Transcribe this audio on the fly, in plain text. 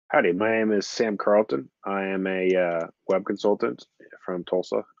Howdy, my name is Sam Carlton. I am a web consultant from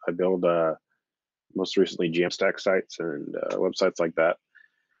Tulsa. I build most recently Jamstack sites and websites like that.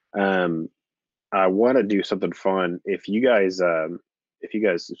 Um, I want to do something fun. If something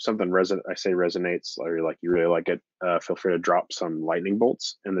resonates, or like you really like it, feel free to drop some lightning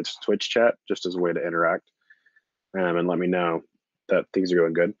bolts in the Twitch chat just as a way to interact, and let me know that things are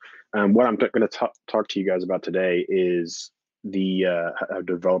going good. What I'm going to talk to you guys about today is the how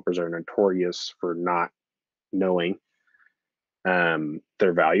developers are notorious for not knowing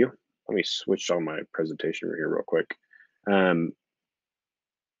their value. Let me switch on my presentation here real quick, um,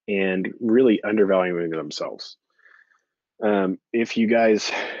 and really undervaluing themselves. If you guys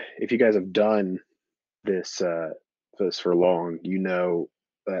have done this for long, you know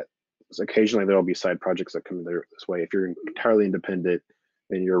that occasionally there will be side projects that come this way. If you're entirely independent,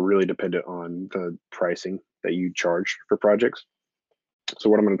 then you're really dependent on the pricing that you charge for projects. So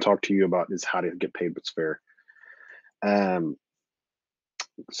what I'm going to talk to you about is how to get paid what's fair.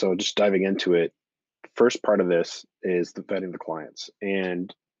 So just diving into it, first part of this is the vetting the clients,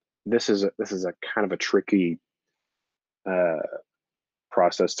 and this is a kind of a tricky uh,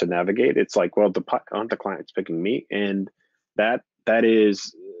 process to navigate. It's like, well, aren't the clients picking me? And that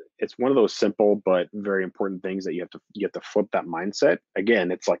is, it's one of those simple but very important things that you have to flip that mindset.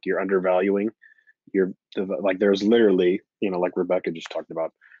 Again, it's like you're undervaluing your, like there's literally, like Rebecca just talked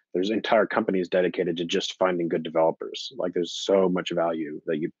about, there's entire companies dedicated to just finding good developers. Like there's so much value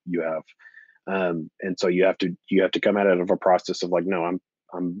that you have. And so you have to come at it of a process of like, no,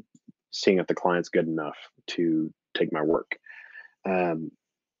 I'm seeing if the client's good enough to take my work.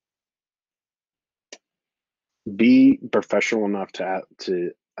 Be professional enough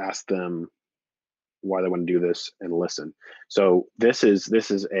to ask them why they want to do this and listen. So this is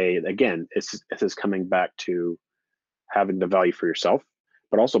again, this is coming back to having the value for yourself,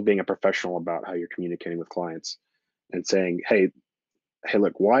 but also being a professional about how you're communicating with clients and saying, hey,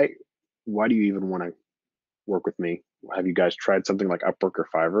 look, why do you even want to work with me? Have you guys tried something like Upwork or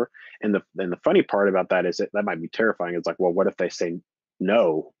Fiverr? And the funny part about that is that might be terrifying. It's like, well, what if they say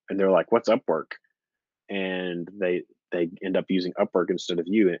no and they're like, what's Upwork? And they end up using Upwork instead of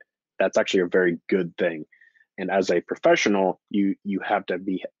you. That's actually a very good thing. And as a professional, you have to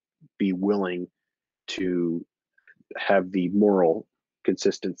be willing to have the moral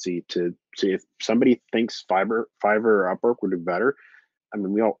consistency to see if somebody thinks Fiverr or Upwork would do better.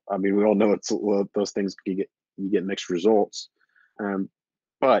 We all know those things you get mixed results.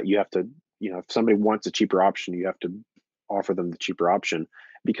 But you have to, if somebody wants a cheaper option, you have to offer them the cheaper option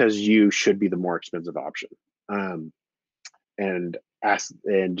because you should be the more expensive option. And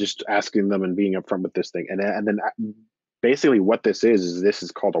just asking them and being upfront with this thing, and then basically what this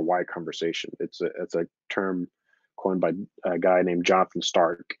is called a why conversation. It's a term coined by a guy named Jonathan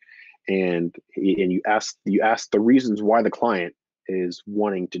Stark, and you ask the reasons why the client is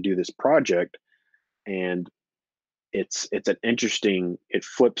wanting to do this project, and it's an interesting, it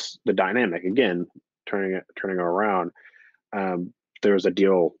flips the dynamic again, turning it around. There was a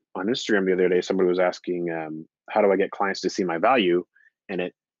deal on Instagram the other day. Somebody was asking, how do I get clients to see my value? And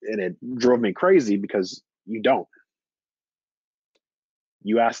it drove me crazy because you don't.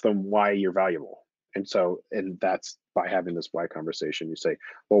 You ask them why you're valuable. And that's by having this why conversation. You say,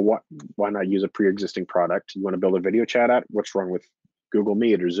 well, why not use a pre-existing product? You want to build a video chat app? What's wrong with Google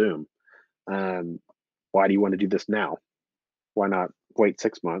Meet or Zoom? Why do you want to do this now? Why not wait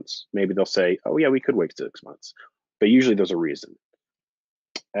 6 months? Maybe they'll say, oh yeah, we could wait 6 months. But usually there's a reason.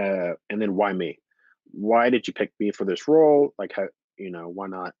 And then why me? Why did you pick me for this role? Like, how, why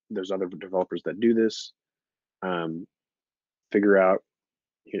not? There's other developers that do this. Figure out,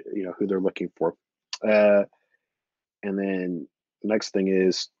 who they're looking for. And then the next thing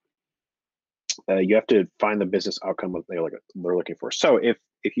is you have to find the business outcome what they're looking for. So if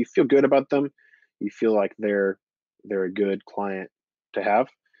you feel good about them, you feel like they're a good client to have,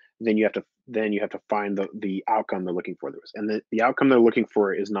 then you have to find the outcome they're looking for. And the outcome they're looking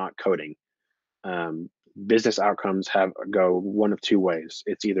for is not coding. Business outcomes go one of two ways.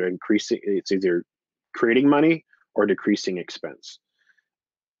 It's either creating money or decreasing expense.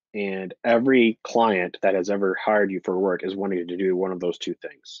 And every client that has ever hired you for work is wanting to do one of those two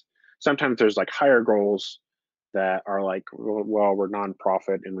things. Sometimes there's like higher goals that are like, well, we're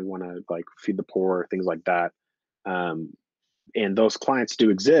nonprofit and we want to like feed the poor, things like that. And those clients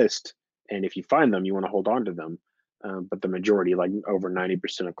do exist. And if you find them, you want to hold on to them. But the majority, like over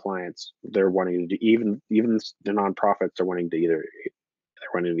 90% of clients, they're wanting to do, even the nonprofits are wanting to either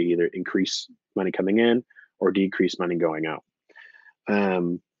increase money coming in or decrease money going out.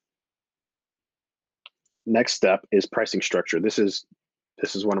 Next step is pricing structure. This is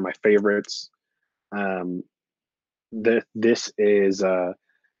This is one of my favorites. This is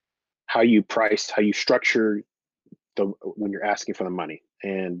how you price, how you structure when you're asking for the money.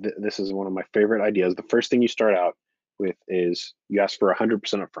 And this is one of my favorite ideas. The first thing you start out with is you ask for 100%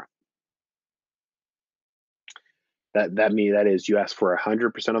 upfront. That is you ask for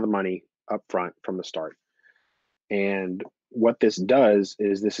 100% of the money upfront from the start. And what this does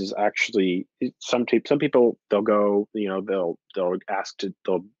is this is actually some people, they'll go, they'll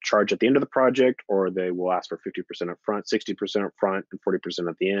charge at the end of the project, or they will ask for 50% up front, 60% up front, and 40%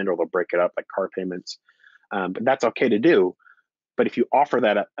 at the end, or they'll break it up like car payments. But that's okay to do. But if you offer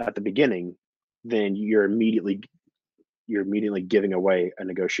that at the beginning, then you're immediately giving away a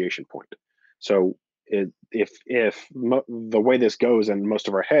negotiation point. So if the way this goes in most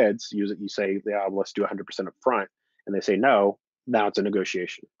of our heads, you say, yeah, well, let's do 100% up front, and they say no, now it's a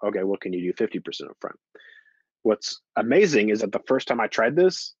negotiation. Okay, well, can you do 50% up front? What's amazing is that the first time I tried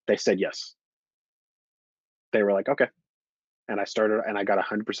this, they said yes. They were like, okay. And I started, and I got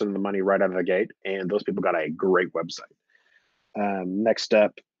 100% of the money right out of the gate, and those people got a great website. Next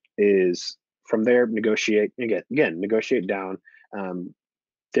step is from there, negotiate down.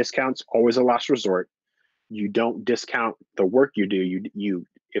 Discounts always a last resort. You don't discount the work you do. You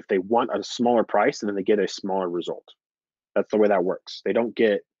if they want a smaller price, then they get a smaller result. That's the way that works. They don't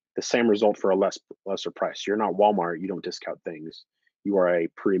get the same result for a lesser price. You're not Walmart. You don't discount things. You are a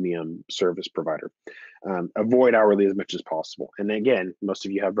premium service provider. Avoid hourly as much as possible. And again, most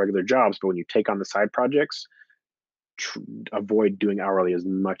of you have regular jobs, but when you take on the side projects, avoid doing hourly as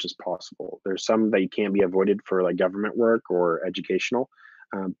much as possible. There's some that you can't be avoided for like government work or educational,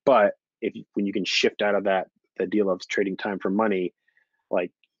 but when you can shift out of the deal of trading time for money,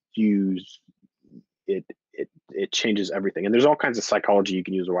 like use it changes everything. And there's all kinds of psychology you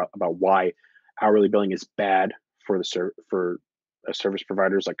can use about why hourly billing is bad for service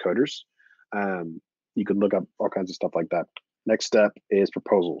providers like coders. You can look up all kinds of stuff like that. Next step is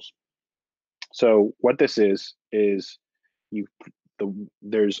proposals. So what this is there's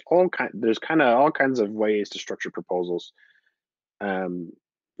kind of all kinds of ways to structure proposals.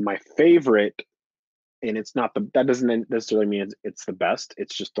 My favorite, and that doesn't necessarily mean it's the best.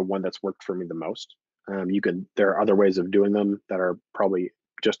 It's just the one that's worked for me the most. There are other ways of doing them that are probably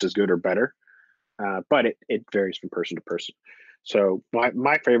just as good or better, but it varies from person to person. So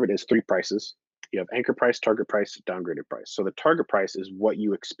my favorite is 3 prices. You have anchor price, target price, downgraded price. So the target price is what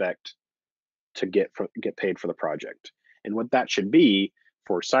you expect to get paid for the project. And what that should be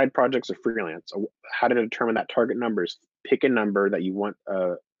for side projects or freelance, how to determine that target number is pick a number that you want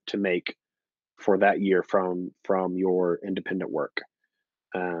to make for that year from your independent work.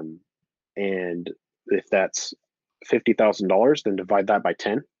 And if that's $50,000, then divide that by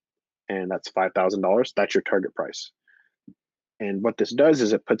 10, and that's $5,000. That's your target price. And what this does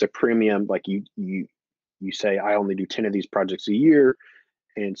is it puts a premium, like you say, I only do 10 of these projects a year,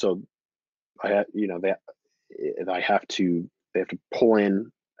 and so they have to pull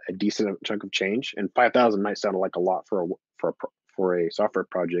in a decent chunk of change. And 5,000 might sound like a lot for a software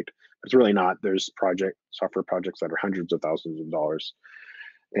project. It's really not. There's software projects that are hundreds of thousands of dollars.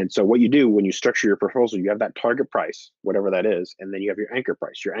 And so what you do when you structure your proposal, you have that target price, whatever that is, and then you have your anchor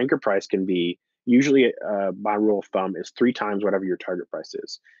price. Your anchor price can be usually, my rule of thumb is 3 times whatever your target price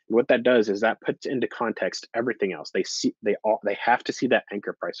is. And what that does is that puts into context everything else. They have to see that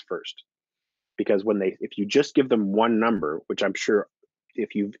anchor price first, because if you just give them one number, which I'm sure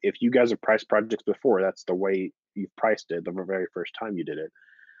if you guys have priced projects before, that's the way you've priced it the very first time you did it.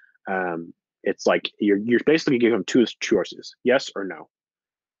 It's like you're basically giving them 2 choices: yes or no.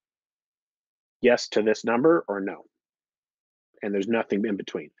 Yes to this number or no. And there's nothing in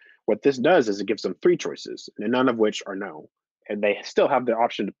between. What this does is it gives them 3 choices, and none of which are no. And they still have the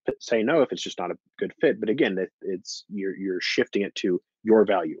option to say no if it's just not a good fit. But again, you're shifting it to your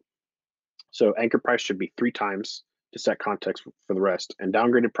value. So anchor price should be 3 times to set context for the rest, and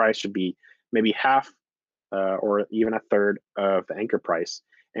downgraded price should be maybe half or even a third of the anchor price.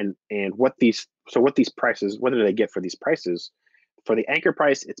 And what these prices, what do they get for these prices? For the anchor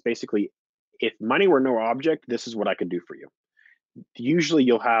price, it's basically, if money were no object, this is what I could do for you. Usually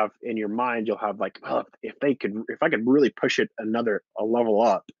you'll have in your mind, like, oh, if I could really push it a level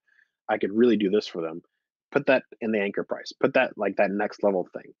up, I could really do this for them. Put that in the anchor price. Put that like that next level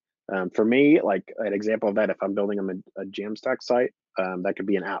thing. For me, like an example of that, if I'm building a Jamstack site, that could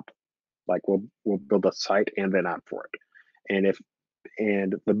be an app. Like we'll build a site and an app for it.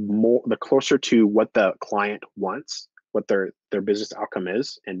 And the closer to what the client wants, what their business outcome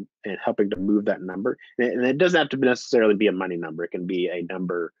is, and helping to move that number. And it doesn't have to necessarily be a money number. It can be a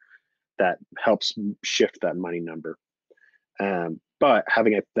number that helps shift that money number. but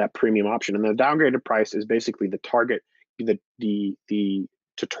having that premium option. And the downgraded price is basically the target, the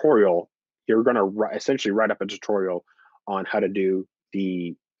tutorial. You're going to essentially write up a tutorial on how to do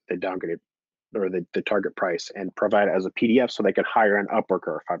the downgraded or the target price and provide it as a PDF so they can hire an Upwork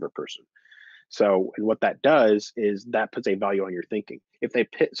or a Fiverr person. So, and what that does is that puts a value on your thinking. If they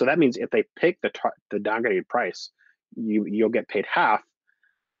pick, so that means if they pick the downgraded price, you'll get paid half,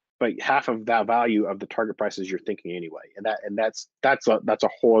 but half of that value of the target price is your thinking anyway. And that's a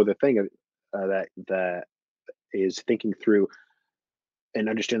whole other thing that is thinking through and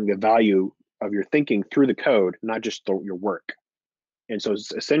understanding the value of your thinking through the code, not just your work. And so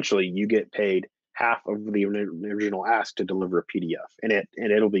essentially you get paid half of the original ask to deliver a PDF, and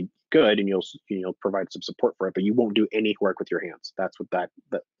it'll be good, and you'll provide some support for it, but you won't do any work with your hands. That's what that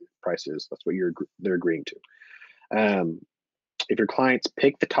price is. That's what they're agreeing to. If your clients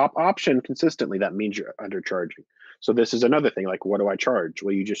pick the top option consistently, that means you're undercharging. So this is another thing. Like, what do I charge?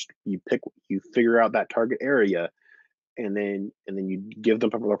 Well, you figure out that target area, and then you give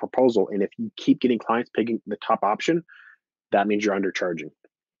them a proposal. And if you keep getting clients picking the top option, that means you're undercharging.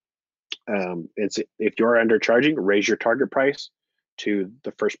 If you're undercharging, raise your target price to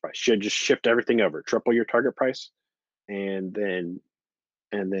the first price. Should just shift everything over, triple your target price, and then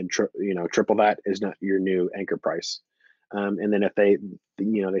triple that is not your new anchor price. And then if they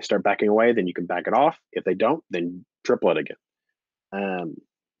start backing away, then you can back it off. If they don't, then triple it again.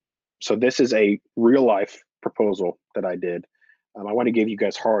 So this is a real life proposal that I did. I want to give you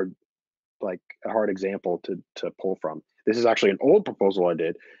guys a hard example to pull from. This is actually an old proposal I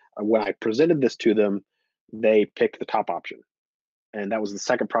did. When I presented this to them, they picked the top option, and that was the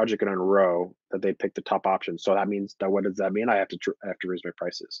second project in a row that they picked the top option. So that means that, what does that mean? I have to raise my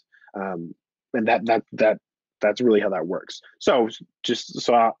prices, and that's really how that works. So just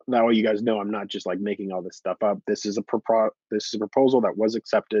so that way you guys know, I'm not just like making all this stuff up. This is a proposal that was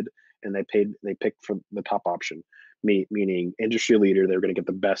accepted, and they picked for the top option, meaning industry leader. They're going to get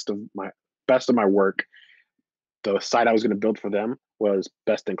the best of my work. The site I was going to build for them was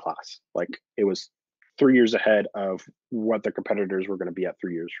best in class. Like, it was 3 years ahead of what their competitors were going to be at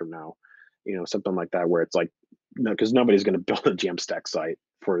 3 years from now. Something like that, where it's like, no, because nobody's going to build a Jamstack site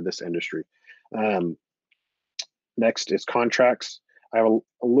for this industry. Next is contracts. I have a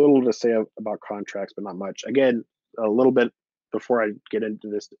little to say about contracts, but not much. Again, a little bit before I get into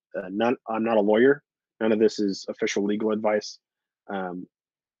this. I'm not a lawyer. None of this is official legal advice.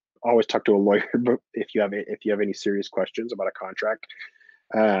 Always talk to a lawyer if you have any serious questions about a contract.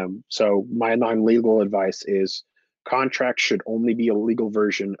 So my non-legal advice is contracts should only be a legal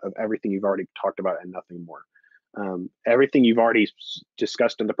version of everything you've already talked about and nothing more. Everything you've already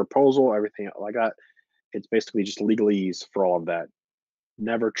discussed in the proposal, everything like that, it's basically just legalese for all of that.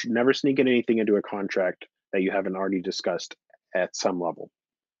 Never sneaking anything into a contract that you haven't already discussed at some level.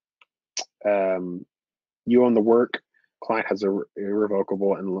 You own the work. Client has a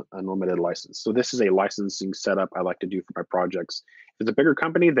irrevocable and unlimited license. So this is a licensing setup I like to do for my projects. If it's a bigger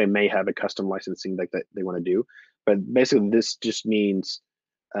company, they may have a custom licensing that they want to do. But basically, this just means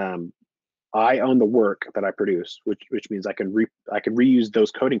I own the work that I produce, which means I can reuse those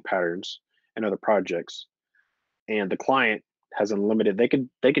coding patterns in other projects. And the client has unlimited. They can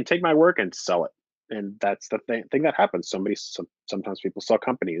take my work and sell it. And that's the thing that happens. Sometimes people sell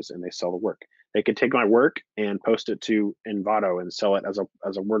companies and they sell the work. They could take my work and post it to Envato and sell it as a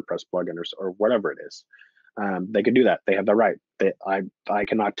WordPress plugin or whatever it is. They could do that. They have the right. I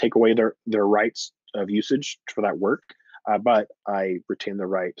cannot take away their rights of usage for that work, but I retain the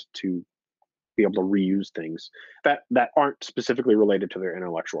right to be able to reuse things that aren't specifically related to their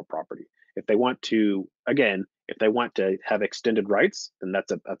intellectual property. If they want to have extended rights, then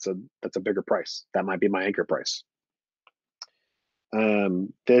that's a bigger price. That might be my anchor price.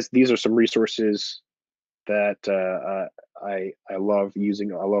 These are some resources that I love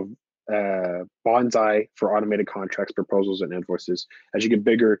using. I love Bonsai for automated contracts, proposals, and invoices. As you get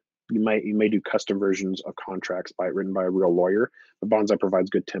bigger, you may do custom versions of contracts written by a real lawyer. But Bonsai provides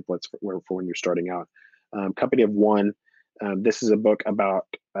good templates for when you're starting out. Company of One. This is a book about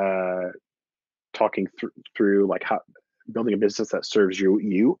talking through like how building a business that serves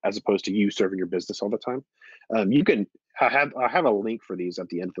you as opposed to you serving your business all the time. I have a link for these at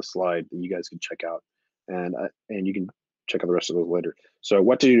the end of the slide that you guys can check out, and you can check out the rest of those later. So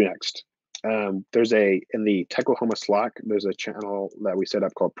what to do next? In the Techlahoma Slack, there's a channel that we set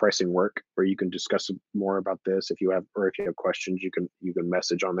up called Pricing Work, where you can discuss more about this. If you have questions, you can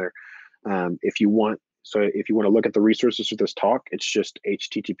message on there. If you want to look at the resources for this talk, it's just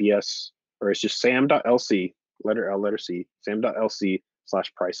https, or it's just sam.lc, letter L, letter C,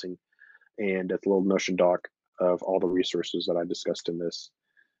 sam.lc/pricing, and it's a little Notion doc. of all the resources that I discussed in this,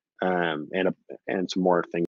 and some more things